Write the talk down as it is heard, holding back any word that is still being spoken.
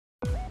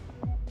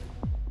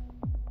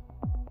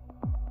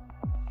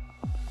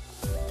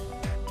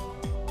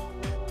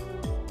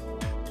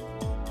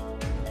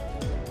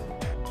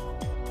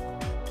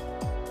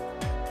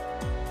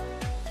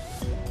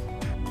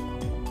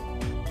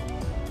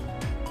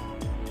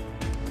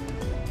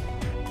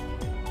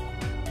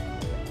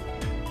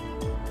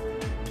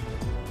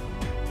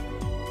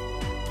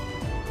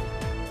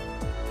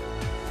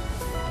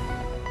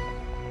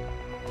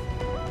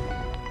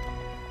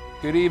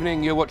Good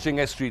evening, you're watching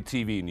Estuary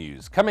TV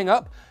News. Coming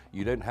up,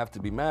 you don't have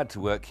to be mad to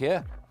work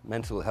here.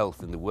 Mental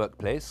health in the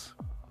workplace.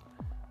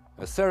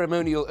 A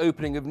ceremonial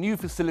opening of new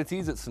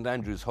facilities at St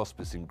Andrew's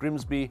Hospice in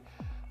Grimsby.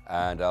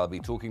 And I'll be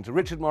talking to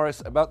Richard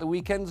Morris about the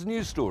weekend's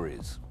news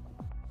stories.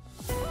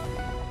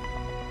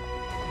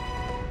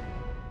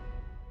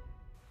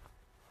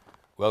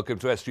 Welcome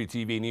to Estuary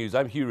TV News.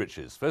 I'm Hugh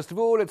Richards. First of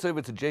all, it's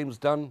over to James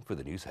Dunn for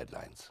the news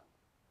headlines.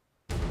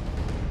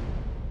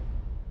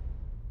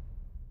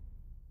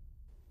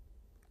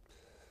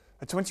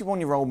 A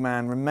 21-year-old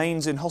man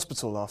remains in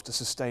hospital after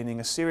sustaining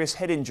a serious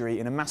head injury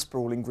in a mass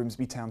brawl in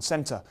Grimsby town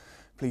centre.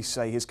 Police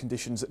say his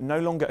conditions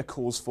no longer a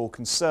cause for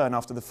concern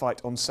after the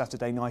fight on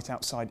Saturday night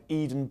outside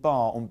Eden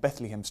Bar on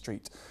Bethlehem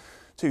Street.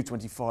 Two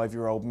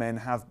 25-year-old men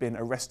have been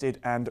arrested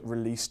and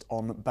released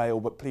on bail,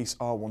 but police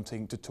are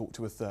wanting to talk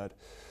to a third.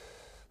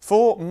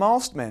 Four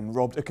masked men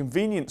robbed a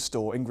convenience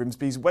store in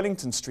Grimsby's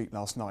Wellington Street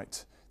last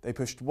night. They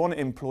pushed one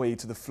employee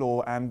to the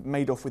floor and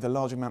made off with a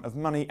large amount of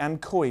money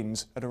and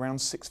coins at around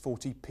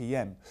 6:40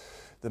 p.m.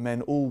 The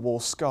men all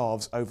wore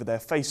scarves over their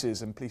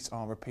faces and police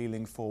are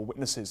appealing for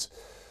witnesses.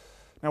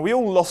 Now, we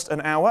all lost an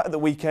hour at the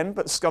weekend,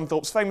 but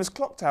Scunthorpe's famous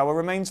clock tower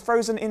remains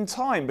frozen in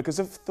time because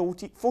of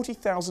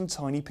 40,000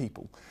 tiny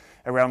people.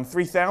 Around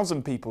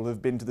 3,000 people have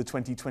been to the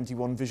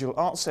 2021 Visual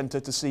Arts Centre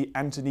to see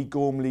Anthony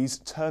Gormley's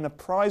Turner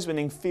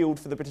Prize-winning Field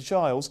for the British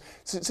Isles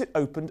since it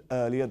opened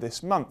earlier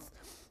this month.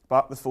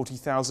 But the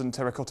 40,000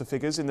 terracotta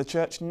figures in the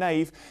church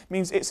nave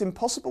means it's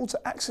impossible to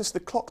access the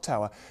clock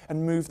tower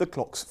and move the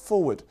clocks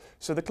forward.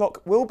 So the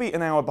clock will be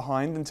an hour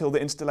behind until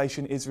the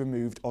installation is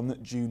removed on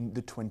June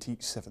the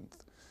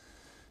 27th.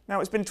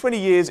 Now, it's been 20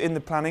 years in the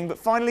planning, but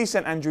finally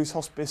St Andrew's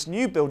Hospice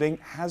new building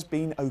has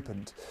been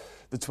opened.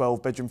 The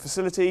 12-bedroom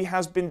facility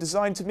has been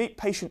designed to meet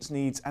patients'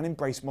 needs and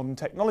embrace modern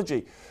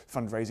technology.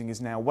 Fundraising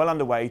is now well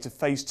underway to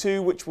phase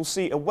 2, which will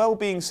see a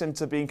wellbeing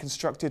centre being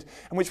constructed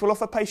and which will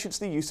offer patients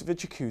the use of a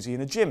jacuzzi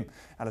and a gym.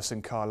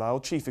 Alison Carlisle,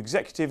 Chief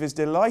Executive, is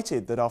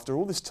delighted that after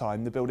all this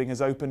time the building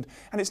has opened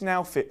and it's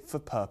now fit for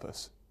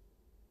purpose.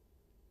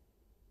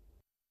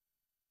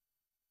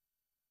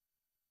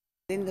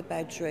 In the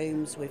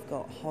bedrooms, we've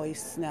got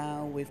hoists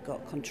now, we've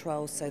got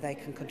controls so they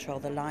can control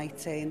the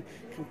lighting,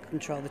 can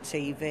control the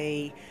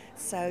TV.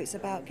 So it's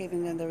about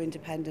giving them their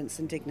independence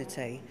and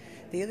dignity.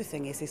 The other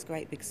thing is this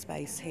great big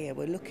space here.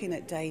 We're looking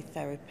at day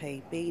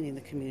therapy, being in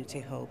the community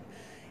hub.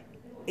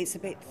 It's a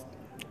bit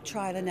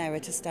trial and error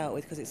to start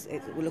with because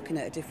we're looking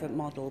at a different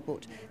model,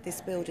 but this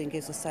building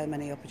gives us so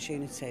many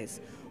opportunities.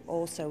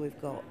 Also,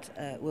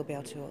 we'll be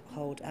able to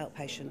hold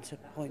outpatient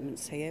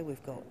appointments here.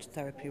 We've got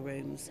therapy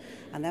rooms,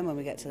 and then when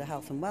we get to the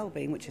health and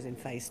wellbeing, which is in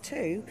phase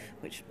 2,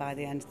 which by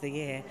the end of the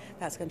year,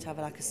 that's going to have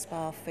like a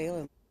spa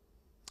feel.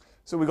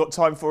 So we've got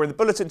time for in the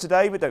bulletin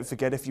today, but don't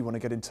forget, if you want to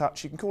get in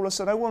touch, you can call us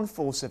on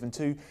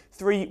 01472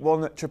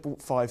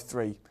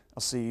 31553.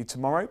 I'll see you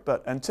tomorrow,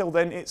 but until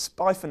then, it's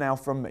bye for now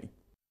from me.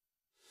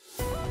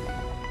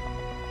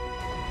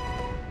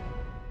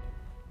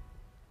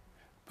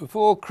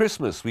 Before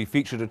Christmas, we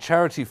featured a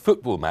charity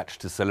football match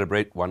to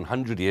celebrate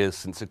 100 years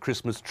since a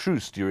Christmas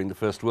truce during the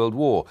First World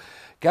War.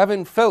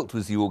 Gavin Felt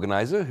was the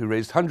organiser, who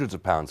raised hundreds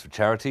of pounds for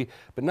charity,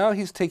 but now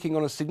he's taking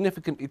on a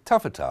significantly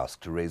tougher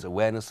task to raise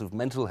awareness of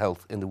mental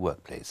health in the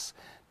workplace.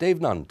 Dave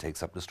Nunn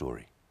takes up the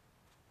story.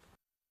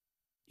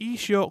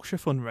 East Yorkshire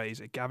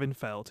fundraiser Gavin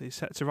Felt is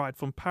set to ride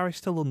from Paris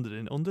to London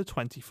in under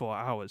 24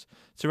 hours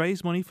to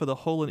raise money for the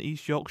Hull and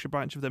East Yorkshire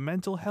branch of the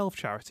mental health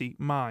charity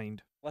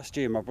Mind. Last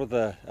year my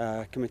brother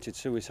committed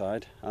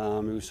suicide. He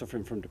was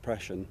suffering from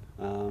depression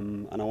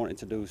and I wanted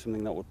to do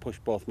something that would push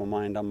both my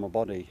mind and my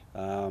body.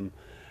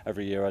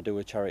 Every year I do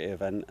a charity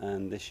event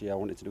and this year I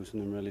wanted to do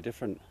something really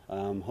different.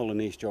 Hull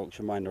and East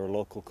Yorkshire Mind are a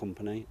local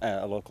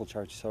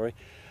charity, sorry.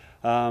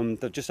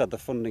 They've just had the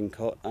funding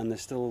cut and they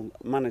still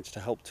managed to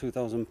help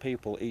 2,000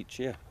 people each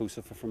year who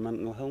suffer from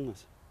mental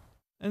illness.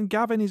 And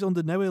Gavin is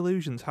under no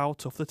illusions how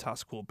tough the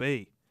task will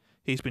be.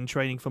 He's been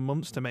training for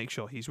months to make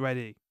sure he's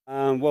ready.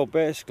 Well,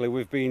 basically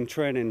we've been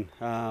training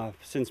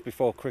since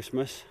before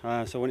Christmas,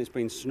 so when it's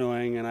been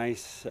snowing and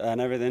ice and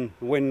everything,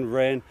 wind,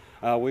 rain,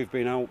 we've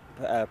been out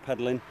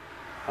pedalling.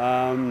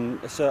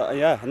 So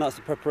yeah, and that's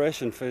the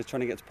preparation for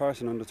trying to get to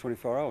Paris in under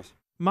 24 hours.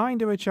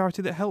 Mind are a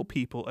charity that help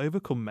people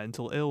overcome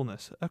mental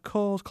illness, a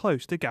cause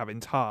close to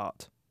Gavin's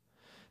heart.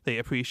 They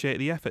appreciate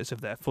the efforts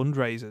of their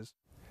fundraisers.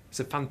 It's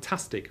a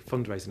fantastic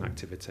fundraising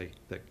activity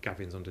that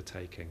Gavin's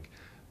undertaking.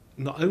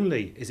 Not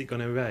only is it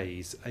going to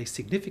raise a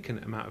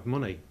significant amount of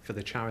money for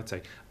the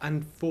charity,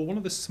 and for one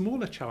of the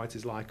smaller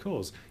charities like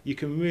us, you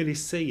can really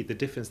see the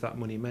difference that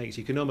money makes.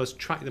 You can almost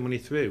track the money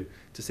through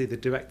to see the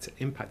direct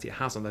impact it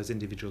has on those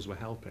individuals we're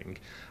helping.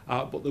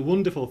 But the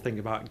wonderful thing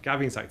about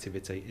Gavin's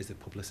activity is the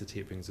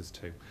publicity it brings us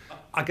to.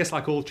 I guess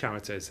like all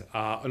charities,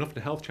 and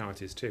often health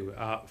charities too,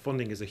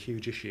 funding is a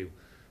huge issue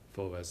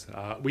for us.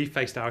 We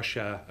faced our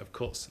share of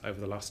cuts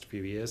over the last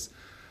few years.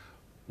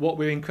 What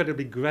we're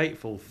incredibly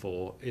grateful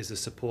for is the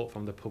support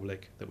from the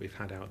public that we've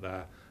had out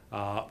there,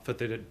 for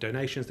the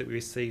donations that we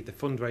receive, the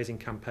fundraising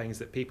campaigns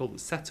that people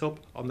set up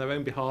on their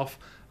own behalf,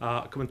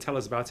 come and tell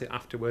us about it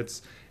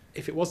afterwards.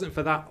 If it wasn't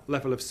for that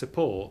level of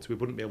support, we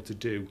wouldn't be able to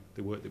do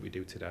the work that we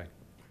do today.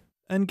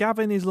 And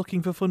Gavin is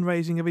looking for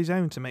fundraising of his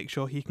own to make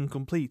sure he can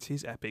complete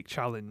his epic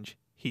challenge.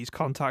 He's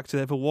contacted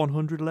over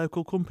 100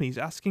 local companies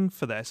asking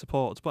for their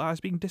support, but has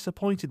been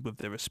disappointed with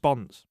the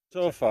response.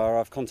 So far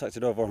I've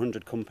contacted over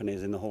 100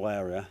 companies in the whole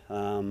area.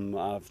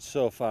 I've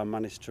so far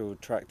managed to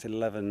attract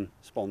 11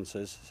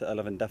 sponsors,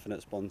 11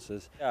 definite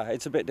sponsors. Yeah,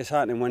 it's a bit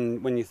disheartening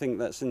when you think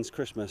that since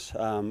Christmas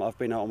I've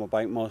been out on my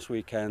bike most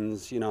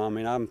weekends.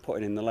 I'm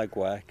putting in the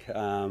legwork,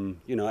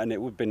 and it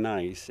would be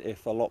nice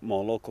if a lot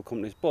more local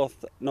companies,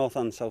 both north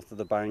and south of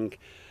the bank,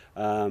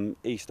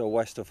 east or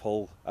west of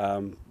Hull,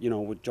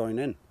 would join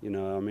in.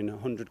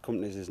 100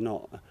 companies is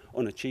not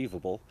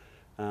unachievable.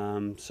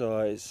 So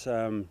it's,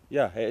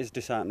 it is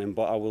disheartening,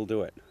 but I will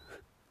do it.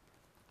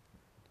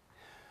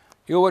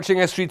 You're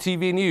watching Estuary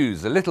TV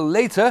News. A little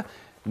later,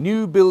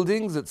 new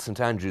buildings at St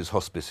Andrew's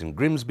Hospice in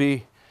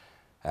Grimsby,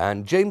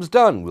 and James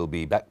Dunn will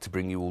be back to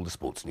bring you all the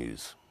sports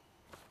news.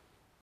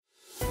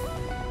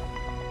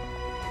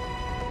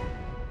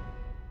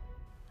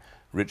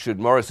 Richard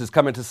Morris is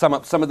coming to sum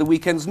up some of the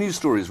weekend's news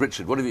stories.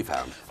 Richard, what have you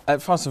found?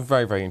 Found some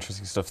very, very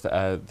interesting stuff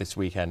this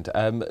weekend.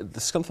 The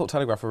Scunthorpe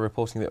Telegraph are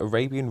reporting that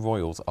Arabian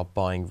Royals are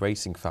buying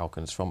racing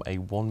falcons from a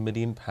 £1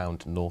 million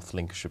North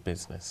Lincolnshire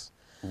business.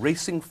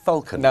 Racing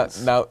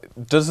falcons? Now,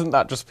 doesn't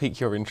that just pique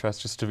your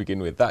interest just to begin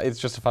with? That is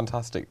just a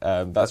fantastic,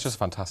 that's just a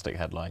fantastic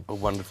headline. A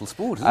wonderful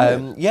sport,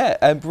 isn't it?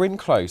 Yeah, Bryn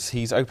Close,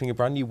 he's opening a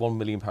brand new £1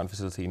 million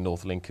facility in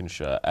North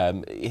Lincolnshire.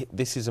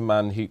 This is a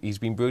man who he's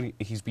been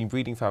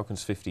breeding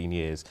falcons 15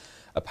 years.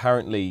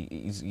 Apparently,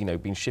 he's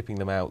been shipping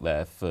them out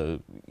there for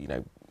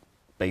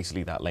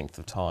basically that length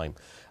of time,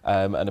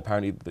 and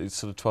apparently,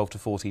 sort of 12 to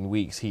 14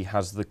 weeks, he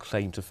has the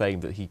claim to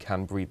fame that he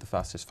can breed the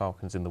fastest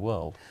falcons in the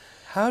world.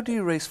 How do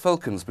you race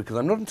falcons? Because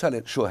I'm not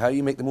entirely sure how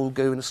you make them all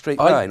go in a straight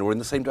line or in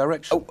the same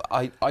direction.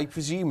 Oh, I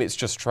presume it's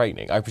just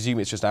training. I presume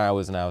it's just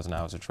hours and hours and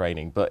hours of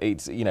training. But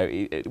it's,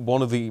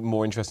 one of the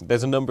more interesting...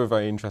 There's a number of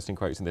very interesting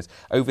quotes in this.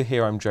 Over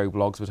here, I'm Joe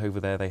Bloggs, but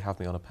over there, they have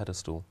me on a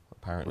pedestal,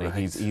 apparently.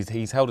 Right.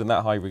 He's held in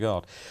that high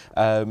regard.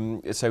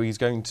 So he's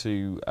going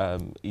to...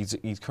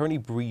 he's currently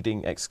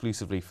breeding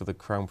exclusively for the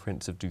Crown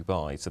Prince of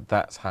Dubai. So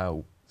that's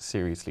how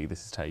seriously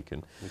this is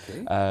taken.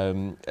 Okay.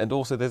 And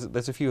also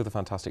there's a few other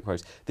fantastic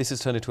quotes. This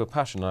has turned into a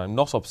passion and I'm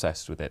not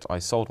obsessed with it. I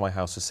sold my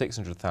house for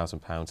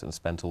 £600,000 and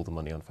spent all the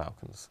money on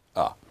falcons.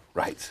 Ah,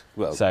 right.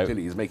 Well, so,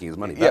 clearly he's making his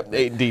money back. back.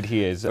 Yep, indeed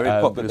he is. Very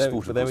popular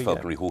sport, but of course,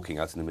 falconry hawking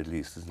out in the Middle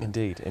East, isn't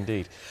it?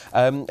 Indeed.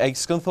 A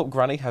Scunthorpe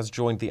granny has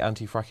joined the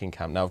anti-fracking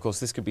camp. Now, of course,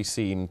 this could be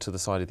seen to the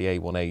side of the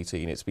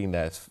A118. It's been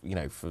there,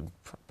 for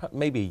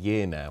maybe a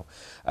year now.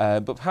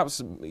 But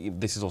perhaps,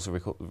 this is also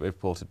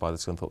reported by the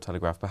Scunthorpe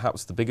Telegraph,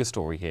 perhaps the bigger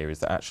story here is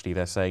that actually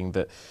they're saying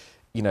that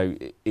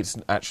it's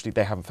actually,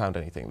 they haven't found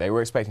anything. They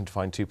were expecting to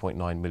find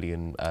 2.9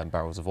 million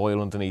barrels of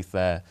oil underneath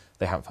there.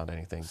 They haven't found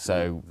anything.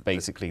 So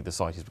basically the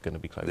site is going to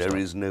be closed. There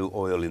is no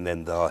oil in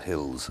Endar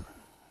Hills.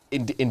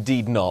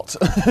 Indeed not.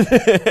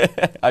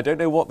 I don't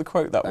know what the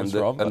quote that was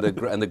from. And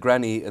the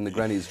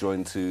granny's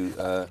joined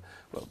to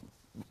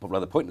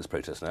rather pointless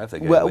protest now. If they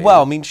go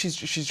well, I mean, she's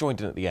joined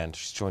in at the end.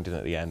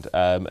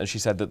 And she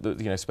said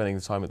that spending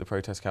the time at the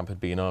protest camp had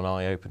been an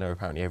eye opener.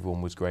 Apparently,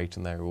 everyone was great,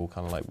 and they were all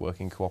kind of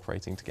like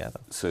cooperating together.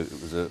 So it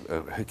was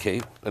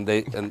okay.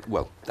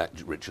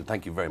 Richard,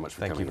 thank you very much for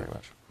coming. Thank you very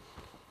much.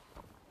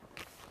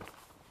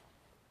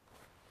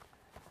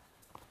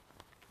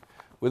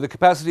 With a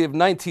capacity of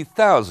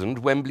 90,000,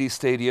 Wembley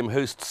Stadium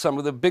hosts some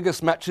of the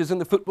biggest matches in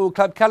the football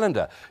club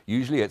calendar.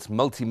 Usually it's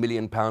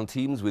multi-million-pound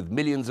teams with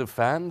millions of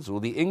fans,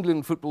 or the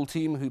England football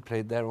team who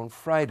played there on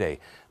Friday.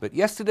 But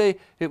yesterday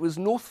it was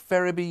North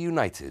Ferriby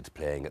United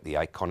playing at the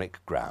iconic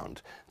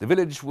ground. The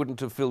village wouldn't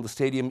have filled the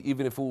stadium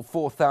even if all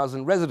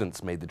 4,000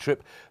 residents made the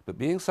trip, but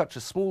being such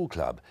a small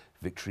club,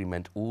 victory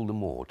meant all the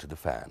more to the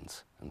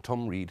fans. And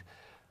Tom Reed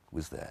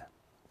was there.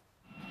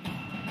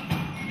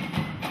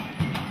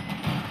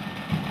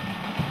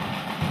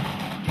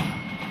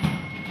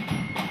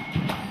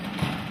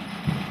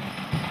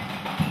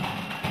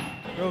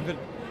 Real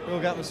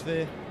good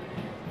atmosphere.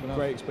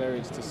 Great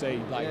experience to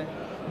see,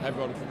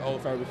 everyone, all the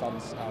Ferriby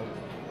fans out.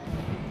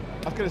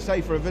 I was going to say,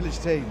 for a village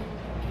team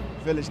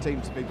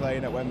to be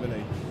playing at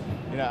Wembley,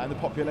 and the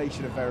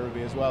population of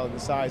Ferriby as well, and the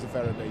size of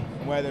Ferriby,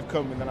 and where they've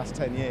come in the last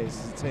 10 years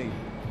as a team,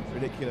 it's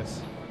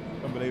ridiculous,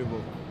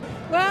 unbelievable.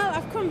 Well,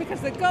 I've come because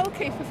the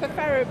goalkeeper for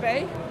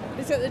Ferriby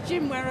is at the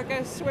gym where I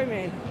go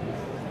swimming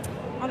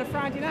on a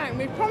Friday night, and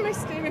we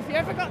promised him if he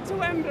ever got to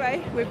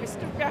Wembley, we'd be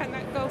stood behind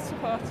that goal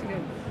supporting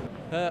him.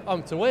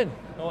 I'm to win.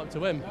 I want to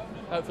win.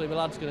 Hopefully my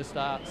lad's going to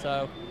start,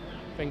 so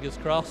fingers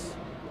crossed.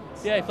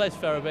 Yeah, he plays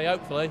for Ferriby,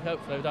 hopefully.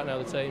 We don't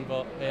know the team,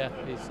 but yeah,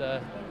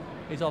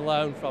 he's on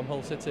loan from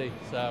Hull City,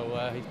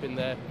 so he's been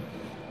there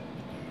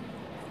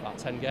about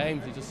 10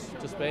 games. He's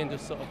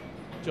just sort of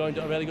joined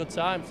at a really good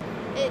time.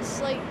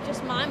 It's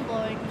just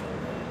mind-blowing,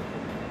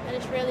 and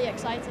it's really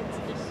exciting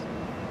to just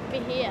be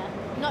here.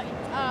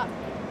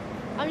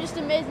 I'm just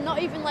amazed,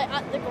 not even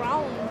at the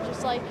ground,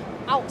 just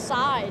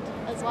outside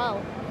as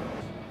well.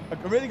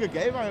 A really good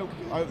game. I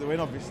hope they win,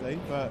 obviously,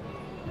 but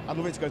I'd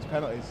love it to go to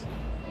penalties.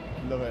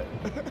 Love it.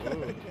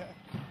 Yeah.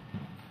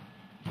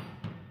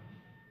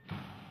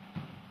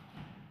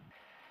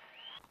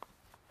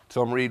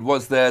 Tom Reed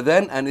was there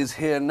then and is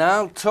here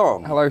now.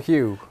 Tom. Hello,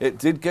 Hugh. It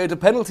did go to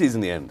penalties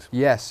in the end.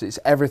 Yes, it's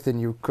everything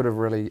you could have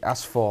really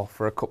asked for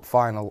a cup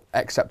final,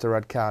 except a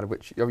red card,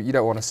 which you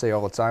don't want to see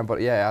all the time.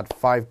 But yeah, it had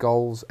 5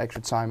 goals,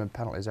 extra time and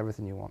penalties,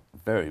 everything you want.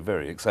 Very,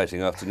 very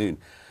exciting afternoon.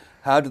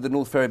 How did the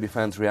North Ferriby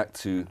fans react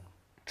to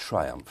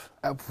triumph?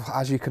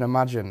 As you can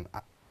imagine,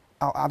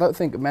 I don't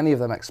think many of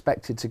them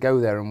expected to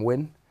go there and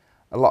win.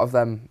 A lot of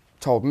them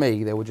told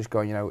me they were just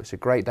going, it's a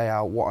great day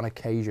out, what an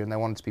occasion, they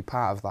wanted to be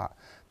part of that.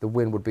 The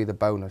win would be the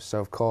bonus. So,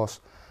 of course,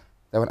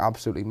 they went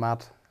absolutely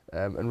mad,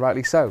 and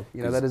rightly so.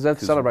 They deserve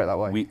to celebrate that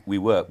way. We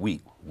were.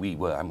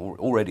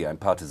 I'm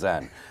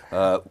partisan.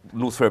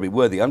 North Ferriby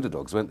were the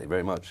underdogs, weren't they,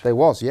 very much? They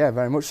was, yeah,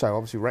 very much so.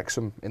 Obviously,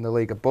 Wrexham in the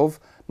league above,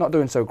 not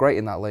doing so great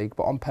in that league,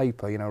 but on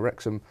paper,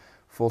 Wrexham,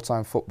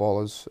 full-time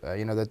footballers,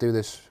 they do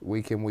this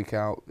week in, week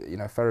out.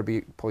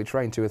 Ferriby probably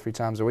train 2 or 3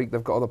 times a week.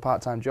 They've got other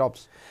part-time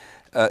jobs.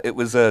 It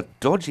was a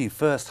dodgy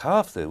first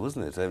half, though,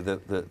 wasn't it?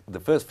 The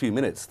first few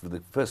minutes,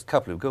 the first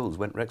couple of goals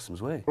went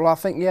Wrexham's way. Well, I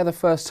think, yeah, the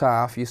first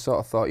half, you sort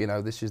of thought,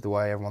 this is the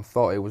way everyone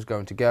thought it was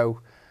going to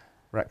go.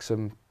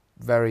 Wrexham,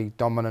 very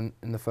dominant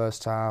in the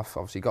first half,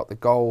 obviously got the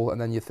goal, and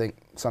then you think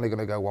it's only going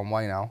to go one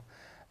way now.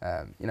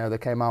 They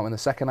came out in the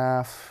second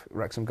half,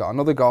 Wrexham got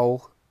another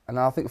goal, and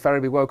I think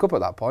Ferriby woke up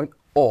at that point,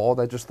 or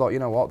they just thought,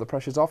 the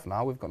pressure's off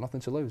now, we've got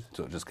nothing to lose.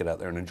 So just get out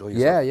there and enjoy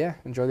yourself. Yeah,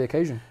 enjoy the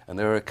occasion. And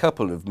there were a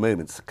couple of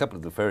moments, a couple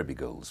of the Ferriby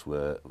goals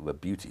were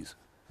beauties.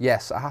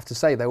 Yes, I have to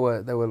say they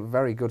were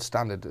very good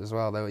standard as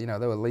well. They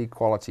were league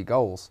quality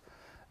goals.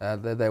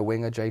 Their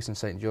winger Jason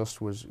St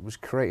Just was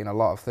creating a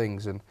lot of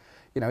things, and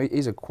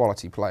he's a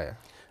quality player.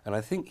 And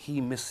I think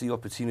he missed the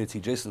opportunity,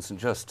 Jason St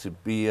Just, to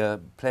be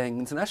playing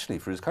internationally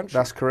for his country.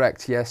 That's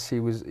correct. Yes, he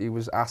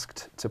was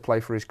asked to play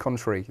for his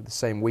country the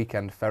same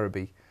weekend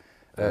Ferriby.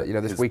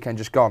 This weekend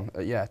just gone,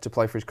 to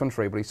play for his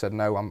country, but he said,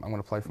 no, I'm going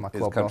to play for my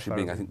club. His country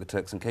being, I think, the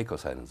Turks and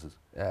Caicos Islands.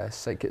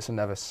 St Kitts and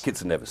Nevis.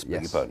 Kitts and Nevis,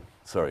 beg your pardon.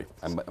 Sorry,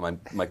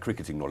 my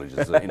cricketing knowledge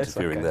is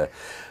interfering okay.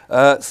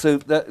 there. So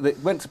they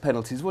went to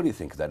penalties. What do you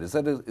think of that? Is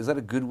that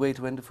a good way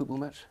to end a football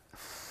match?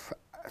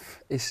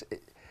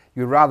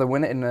 You'd rather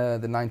win it in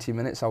the 90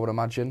 minutes, I would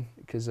imagine,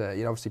 because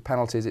obviously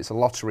penalties, it's a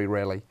lottery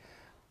really.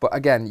 But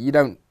again, you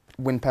don't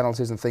win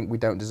penalties and think we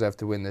don't deserve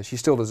to win this. You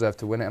still deserve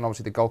to win it, and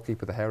obviously the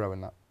goalkeeper, the hero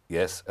in that.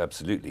 Yes,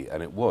 absolutely,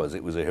 and it was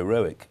a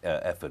heroic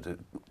effort.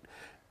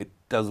 It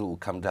does all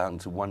come down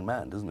to one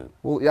man, doesn't it?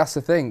 Well, that's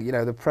the thing,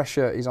 the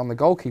pressure is on the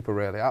goalkeeper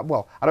really. I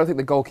don't think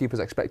the goalkeeper's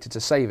expected to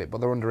save it,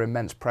 but they're under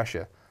immense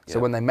pressure. So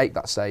when they make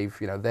that save,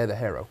 they're the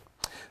hero.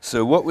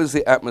 So what was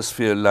the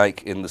atmosphere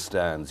like in the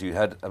stands? You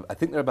had, I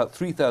think there are about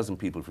 3,000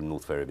 people from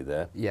North Ferriby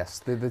there. Yes,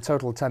 the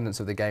total attendance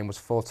of the game was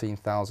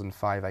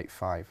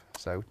 14,585,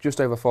 so just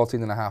over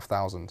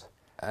 14,500.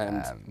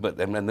 But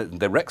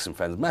the Wrexham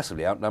fans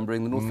massively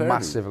outnumbering the North Ferriby.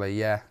 Massively,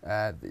 yeah.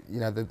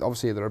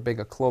 Obviously they're a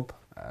bigger club.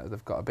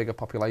 They've got a bigger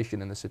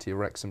population in the city of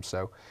Wrexham,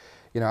 so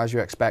as you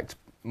expect,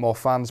 more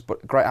fans,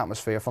 but great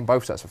atmosphere from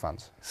both sets of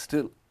fans.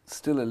 Still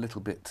a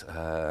little bit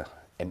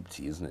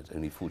empty, isn't it?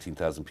 Only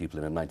 14,000 people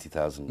in a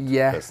 90,000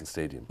 person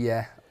stadium.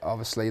 Yeah,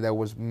 obviously there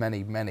was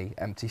many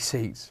empty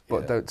seats,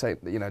 but don't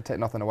take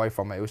nothing away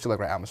from it. It was still a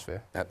great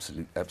atmosphere.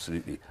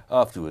 Absolutely.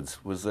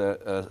 Afterwards, was there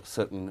a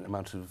certain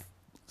amount of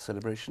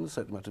celebration, a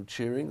certain amount of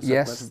cheering, a certain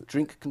amount of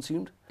drink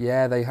consumed?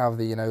 Yeah, they have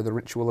the the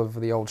ritual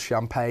of the old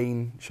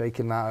champagne,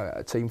 shaking that,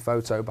 a team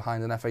photo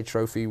behind an FA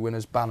Trophy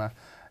winners banner.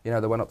 They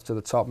went up to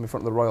the top in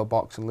front of the royal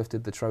box and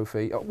lifted the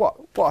trophy. What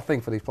a thing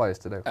for these players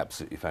to do.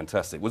 Absolutely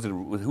fantastic. Was it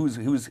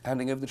who was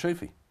handing over the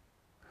trophy?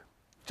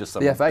 Just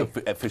some the FA.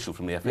 Official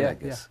from the FA, yeah, I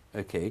guess.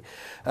 Yeah. Okay.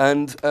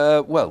 And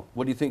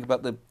what do you think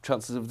about the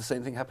chances of the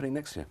same thing happening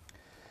next year?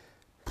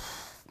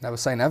 Never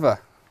say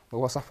never. But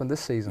what's happened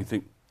this season? You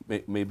think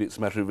maybe it's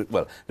a matter of it?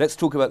 Well, let's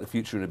talk about the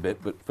future in a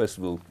bit. But first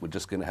of all, we're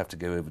just going to have to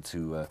go over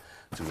to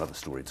another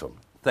story, Tom.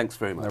 Thanks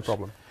very much. No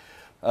problem.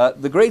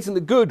 The great and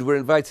the good were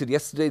invited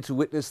yesterday to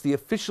witness the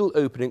official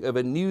opening of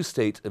a new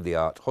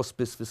state-of-the-art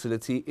hospice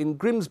facility in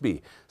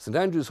Grimsby. St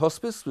Andrew's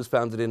Hospice was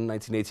founded in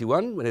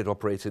 1981 when it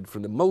operated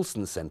from the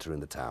Molson Centre in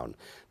the town.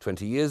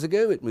 20 years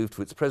ago it moved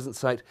to its present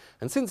site,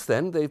 and since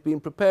then they've been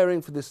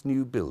preparing for this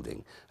new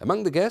building.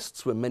 Among the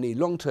guests were many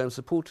long-term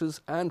supporters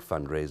and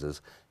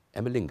fundraisers.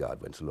 Emma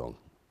Lingard went along.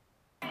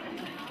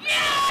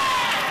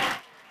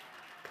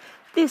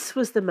 This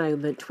was the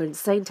moment when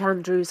St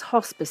Andrew's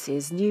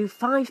Hospice's new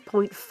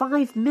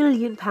 £5.5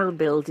 million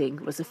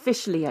building was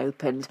officially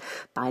opened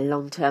by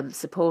long-term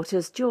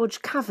supporters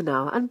George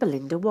Kavanagh and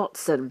Belinda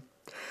Watson.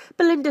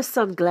 Belinda's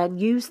son Glenn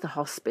used the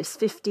hospice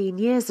 15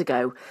 years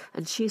ago,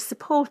 and she's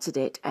supported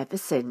it ever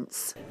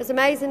since. As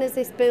amazing as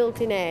this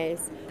building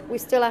is, we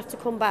still have to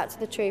come back to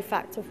the true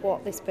fact of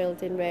what this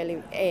building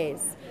really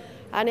is.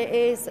 And it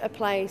is a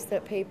place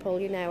that people,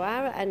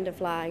 are at end of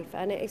life,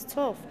 and it is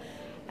tough.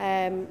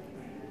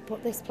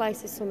 But this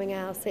place is something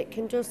else. It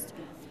can just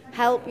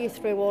help you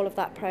through all of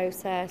that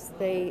process.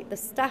 The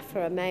staff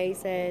are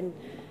amazing.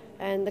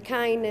 and the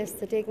kindness,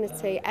 the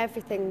dignity,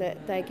 everything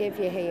that they give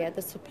you here,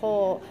 the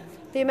support,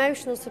 the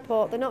emotional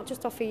support, they not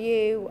just offer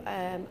you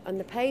and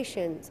the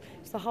patient,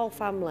 it's the whole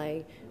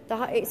family.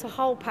 It's a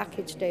whole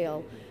package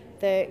deal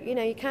that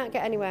you can't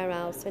get anywhere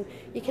else. And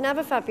you can have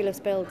a fabulous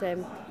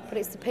building, but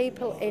it's the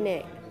people in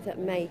it that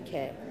make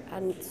it.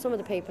 And some of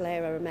the people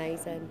here are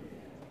amazing.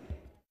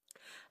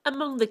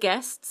 Among the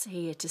guests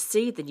here to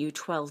see the new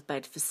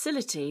 12-bed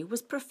facility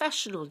was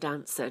professional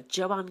dancer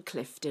Joanne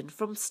Clifton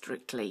from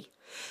Strictly.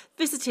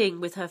 Visiting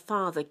with her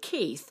father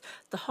Keith,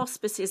 the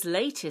hospice's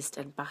latest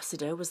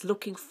ambassador was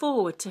looking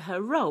forward to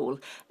her role,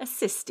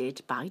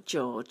 assisted by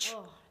George.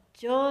 Oh,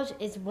 George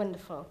is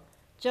wonderful.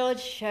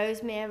 George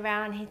shows me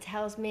around, he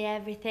tells me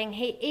everything.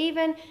 He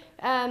even,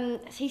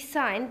 he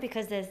signed,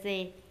 because there's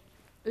the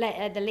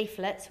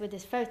leaflets with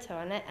his photo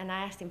on it, and I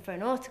asked him for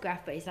an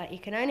autograph, but he's like, you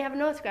can only have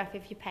an autograph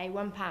if you pay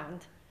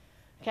 £1.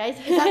 Okay,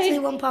 so it's actually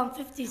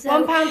 £1.50. So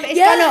 £1, but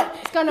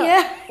it's gone up.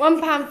 Yeah.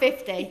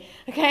 £1.50.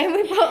 Okay, and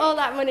we put all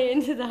that money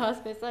into the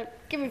hospice. So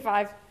give me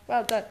 £5.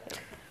 Well done.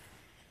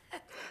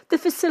 The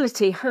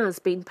facility has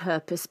been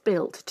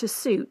purpose-built to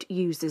suit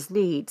users'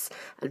 needs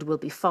and will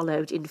be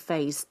followed in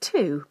phase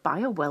 2 by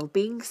a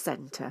wellbeing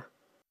centre.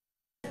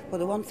 Well,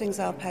 the one things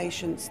our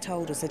patients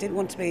told us, they didn't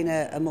want to be in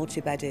a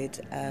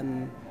multi-bedded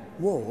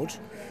ward,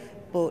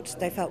 but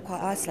they felt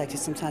quite isolated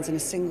sometimes in a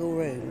single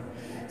room.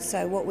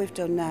 So what we've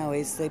done now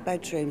is the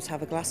bedrooms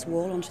have a glass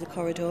wall onto the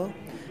corridor,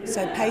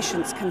 so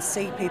patients can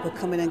see people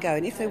coming and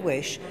going if they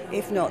wish.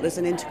 If not, there's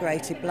an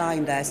integrated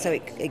blind there, so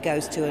it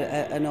goes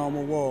to a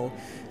normal wall.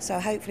 So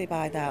hopefully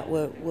by that,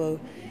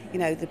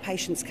 the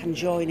patients can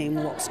join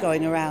in what's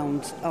going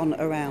around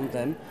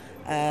them.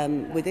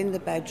 Within the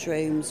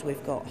bedrooms,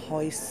 we've got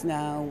hoists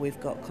now, we've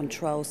got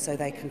controls so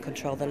they can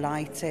control the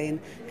lighting,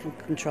 can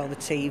control the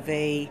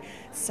TV.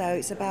 So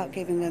it's about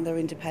giving them their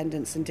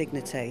independence and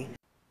dignity.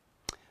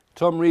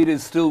 Tom Reed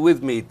is still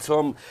with me.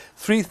 Tom,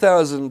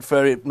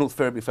 3,000 North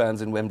Ferriby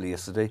fans in Wembley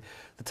yesterday.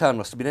 The town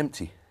must have been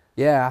empty.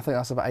 Yeah, I think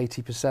that's about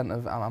 80%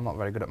 of. I'm not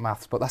very good at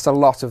maths, but that's a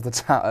lot of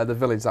the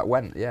village that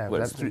went. Yeah,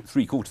 well, it's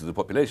three quarters of the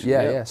population.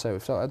 Yeah, so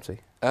it felt empty.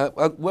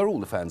 Were all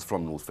the fans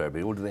from North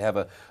Ferriby, or do they have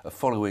a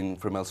following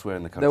from elsewhere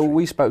in the country?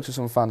 We spoke to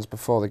some fans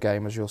before the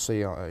game, as you'll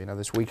see,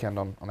 this weekend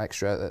on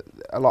Extra.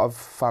 A lot of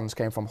fans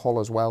came from Hull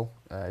as well.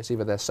 It's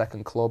either their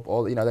second club,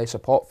 or they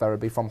support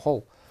Ferriby from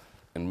Hull.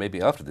 And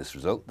maybe after this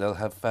result, they'll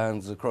have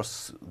fans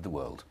across the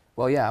world.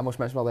 Well, yeah, I must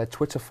mention, their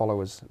Twitter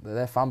followers,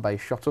 their fan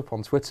base shot up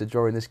on Twitter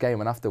during this game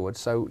and afterwards.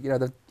 So,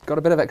 they've got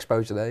a bit of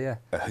exposure there,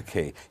 yeah.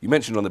 OK. You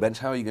mentioned on the bench.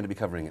 How are you going to be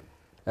covering it?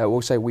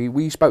 We'll say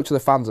we spoke to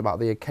the fans about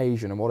the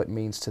occasion and what it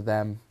means to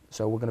them.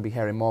 So we're going to be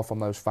hearing more from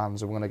those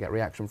fans, and we're going to get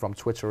reaction from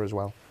Twitter as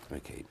well.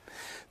 OK.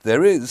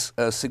 There is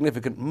a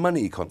significant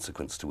money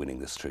consequence to winning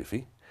this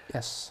trophy.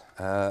 Yes.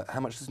 How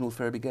much does North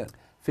Ferriby get?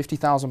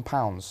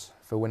 £50,000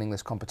 for winning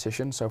this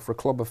competition. So for a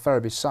club of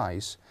Ferriby's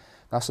size,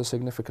 that's a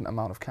significant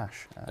amount of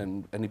cash.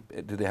 And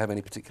do they have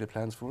any particular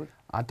plans for it?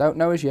 I don't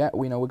know as yet.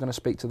 We know we're going to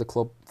speak to the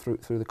club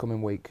through the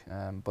coming week.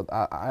 But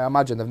I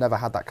imagine they've never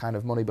had that kind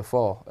of money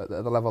before at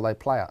the level they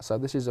play at. So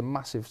this is a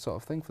massive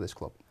sort of thing for this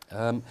club.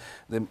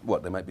 There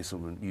might be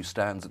some new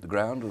stands at the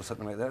ground or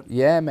something like that?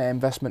 Yeah,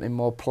 investment in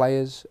more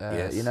players,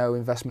 yes.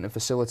 Investment in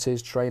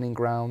facilities, training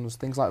grounds,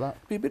 things like that.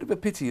 It'd be a bit of a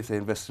pity if they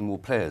invest in more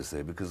players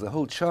there, because the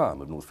whole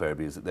charm of North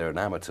Ferriby is that they're an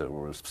amateur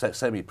or a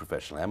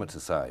semi-professional amateur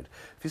side.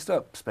 If you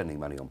start spending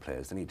money on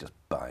players, then you're just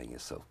buying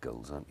yourself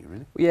goals, aren't you,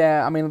 really?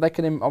 Yeah, they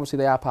can obviously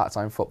they are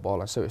part-time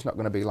footballers, so it's not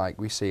going to be like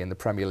we see in the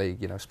Premier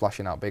League,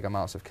 splashing out big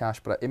amounts of cash,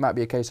 but it might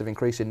be a case of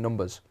increasing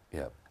numbers.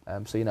 Yeah.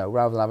 So,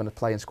 rather than having a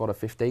playing squad of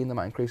 15, they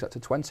might increase that to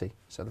 20.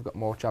 So they've got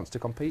more chance to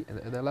compete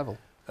at their level.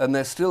 And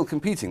they're still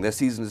competing. Their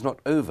season is not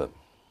over.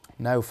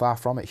 No, far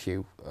from it,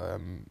 Hugh.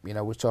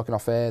 We're talking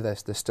off air. They're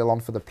still on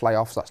for the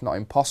playoffs. That's not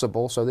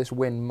impossible. So this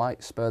win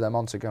might spur them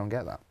on to go and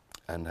get that.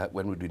 And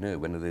when would we know?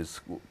 When are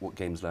those? What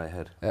games lie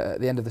ahead? At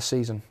the end of the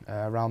season,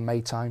 around May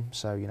time.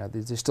 So,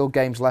 there's still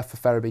games left for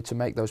Ferriby to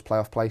make those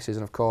playoff places.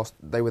 And, of course,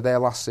 they were there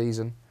last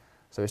season.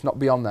 So it's not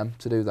beyond them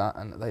to do that,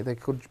 and they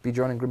could be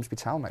joining Grimsby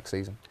Town next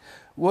season.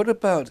 What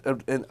about,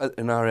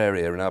 in our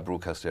area, in our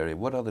broadcast area,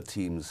 what other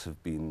teams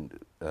have been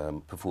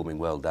performing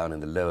well down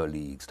in the lower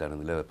leagues, down in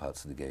the lower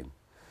parts of the game?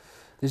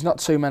 There's not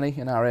too many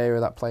in our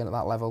area that playing at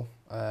that level.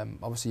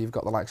 Obviously, you've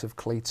got the likes of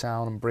Clee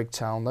Town and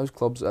Brigtown. Those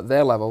clubs, at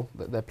their level,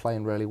 they're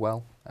playing really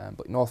well.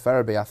 But North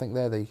Ferriby, I think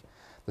they're the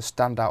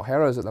standout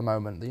heroes at the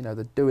moment.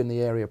 They're doing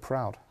the area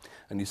proud.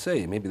 And you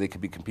say maybe they could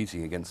be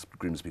competing against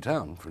Grimsby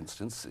Town, for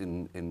instance,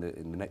 in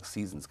the next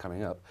seasons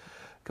coming up.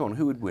 Come on,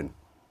 who would win?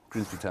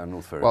 Grimsby Town,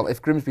 North Ferriby? Well,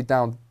 if Grimsby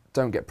Town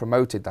don't get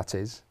promoted, that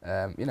is,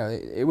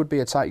 it would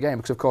be a tight game,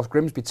 because of course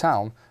Grimsby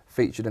Town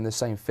featured in the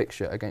same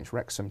fixture against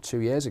Wrexham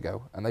 2 years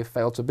ago, and they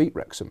failed to beat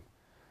Wrexham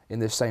in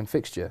this same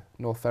fixture.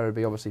 North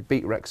Ferriby obviously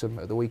beat Wrexham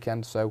at the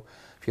weekend, so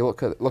if you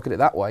look at it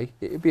that way,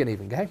 it'd be an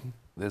even game.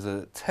 There's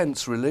a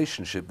tense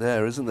relationship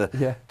there, isn't there?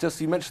 Yeah. Just,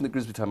 you mentioned that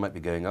Grimsby Town might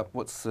be going up.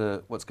 What's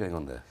going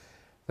on there?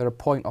 They're a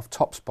point off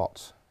top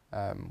spots,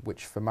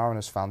 which for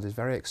Mariners fans is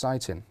very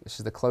exciting. This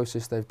is the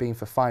closest they've been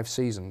for 5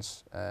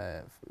 seasons,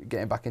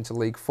 getting back into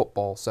league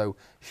football. So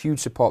huge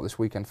support this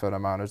weekend for the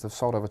Mariners. They've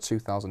sold over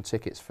 2,000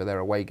 tickets for their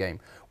away game,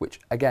 which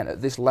again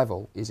at this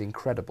level is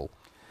incredible.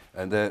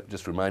 And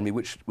just remind me,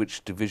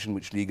 which division,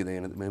 which league are they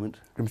in at the moment?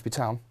 Grimsby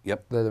Town.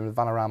 Yep. They're the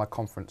Vanarama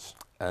Conference.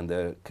 And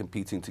they're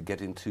competing to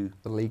get into?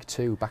 The League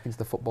 2, back into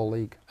the Football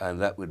League.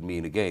 And that would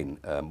mean, again,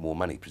 more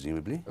money,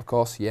 presumably? Of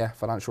course, yeah.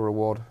 Financial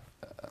reward,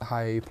 the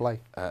higher you play.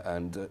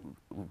 And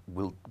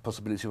will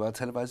possibility of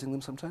televising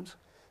them sometimes?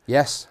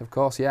 Yes, of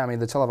course, yeah. I mean,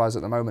 they're televised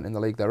at the moment in the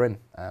league they're in.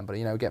 But,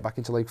 you know, get back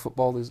into league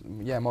football, there's,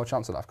 yeah, more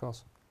chance of that, of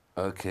course.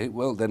 OK,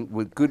 well then,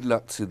 with good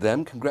luck to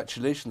them.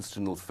 Congratulations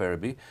to North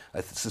Ferriby. I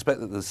suspect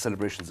that the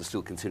celebrations are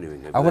still continuing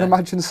over I would there.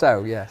 imagine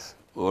so, yes.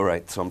 All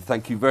right, Tom,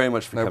 thank you very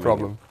much for coming. No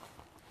problem.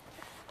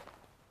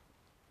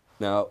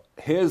 Now,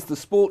 here's the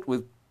sport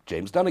with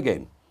James Dunn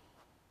again.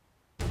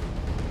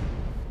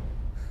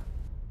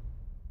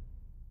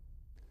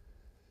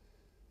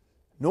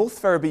 North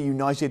Ferriby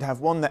United have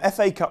won the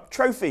FA Cup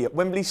trophy at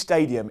Wembley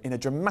Stadium in a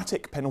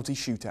dramatic penalty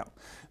shootout.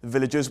 The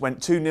villagers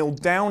went 2-0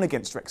 down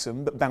against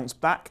Wrexham but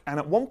bounced back and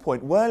at one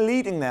point were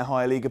leading their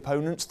higher league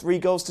opponents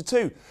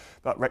 3-2.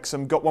 But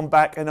Wrexham got one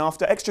back and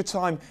after extra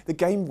time the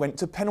game went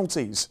to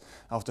penalties.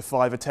 After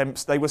 5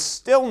 attempts they were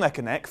still neck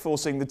and neck,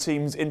 forcing the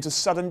teams into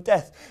sudden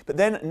death. But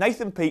then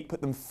Nathan Peake put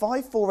them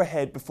 5-4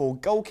 ahead before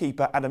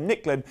goalkeeper Adam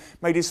Nicklin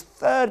made his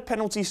 3rd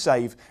penalty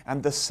save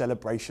and the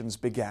celebrations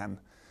began.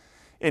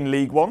 In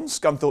League One,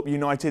 Scunthorpe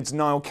United's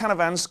Niall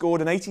Canavan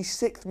scored an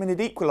 86th minute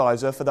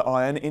equaliser for the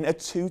Iron in a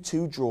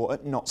 2-2 draw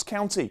at Notts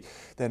County.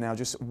 They're now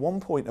just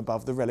 1 point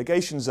above the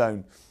relegation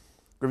zone.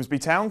 Grimsby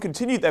Town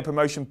continued their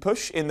promotion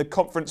push in the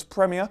Conference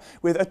Premier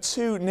with a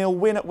 2-0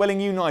 win at Welling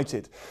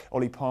United.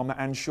 Ollie Palmer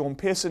and Sean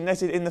Pearson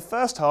netted in the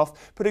first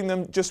half, putting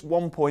them just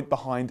 1 point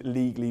behind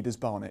league leaders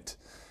Barnet.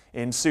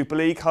 In Super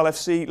League, Hull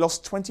FC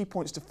lost 20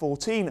 points to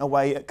 14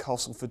 away at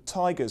Castleford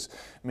Tigers.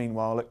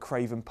 Meanwhile, at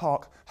Craven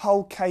Park,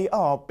 Hull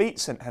KR beat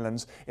St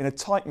Helens in a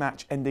tight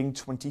match ending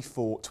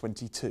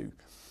 24-22.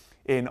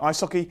 In ice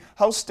hockey,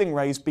 Hull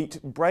Stingrays beat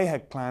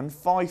Brayhead Clan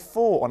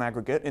 5-4 on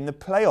aggregate in the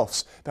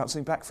playoffs,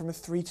 bouncing back from a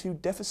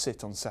 3-2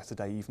 deficit on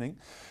Saturday evening.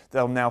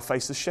 They'll now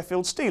face the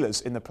Sheffield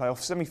Steelers in the playoff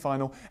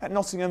semi-final at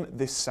Nottingham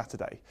this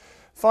Saturday.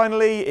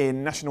 Finally,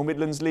 in National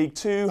Midlands League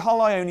 2,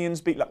 Hull Ionians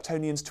beat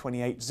Lactonians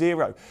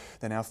 28-0.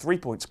 They're now 3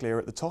 points clear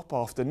at the top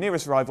after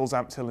nearest rivals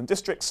Ampthill and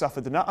District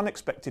suffered an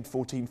unexpected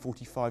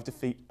 14-45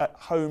 defeat at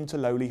home to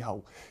lowly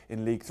Hull.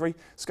 In League 3,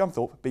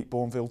 Scunthorpe beat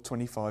Bourneville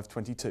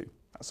 25-22.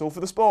 That's all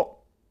for the sport.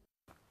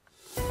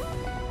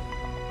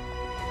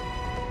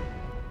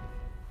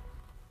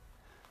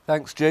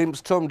 Thanks,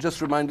 James. Tom,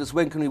 just remind us,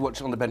 when can we watch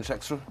it on the Bench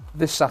Extra?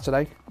 This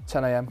Saturday,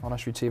 10 AM on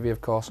Estuary TV,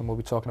 of course, and we'll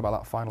be talking about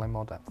that final in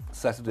more depth.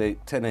 Saturday,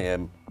 10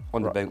 AM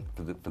on the bench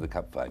for the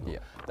Cup final. Yeah.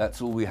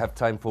 That's all we have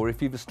time for.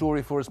 If you have a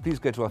story for us, please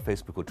go to our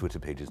Facebook or Twitter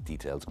pages,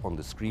 details on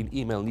the screen.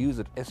 Email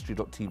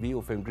news@estuary.tv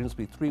or phone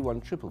Grimsby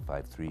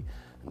 3155553.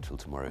 Until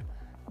tomorrow,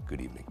 good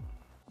evening.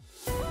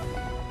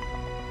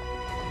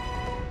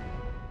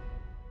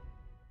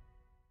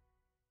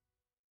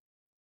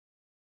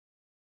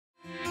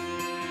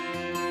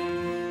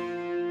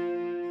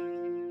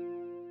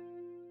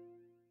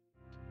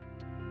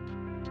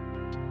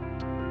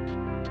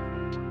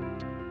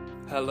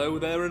 Hello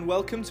there and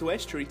welcome to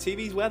Estuary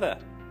TV's weather.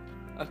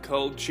 A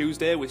cold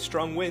Tuesday with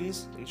strong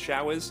winds and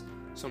showers.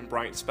 Some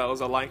bright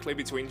spells are likely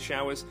between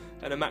showers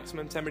and a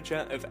maximum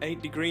temperature of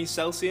 8 degrees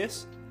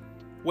Celsius.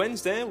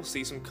 Wednesday we'll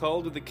see some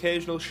cold with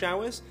occasional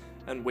showers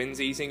and winds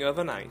easing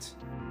overnight.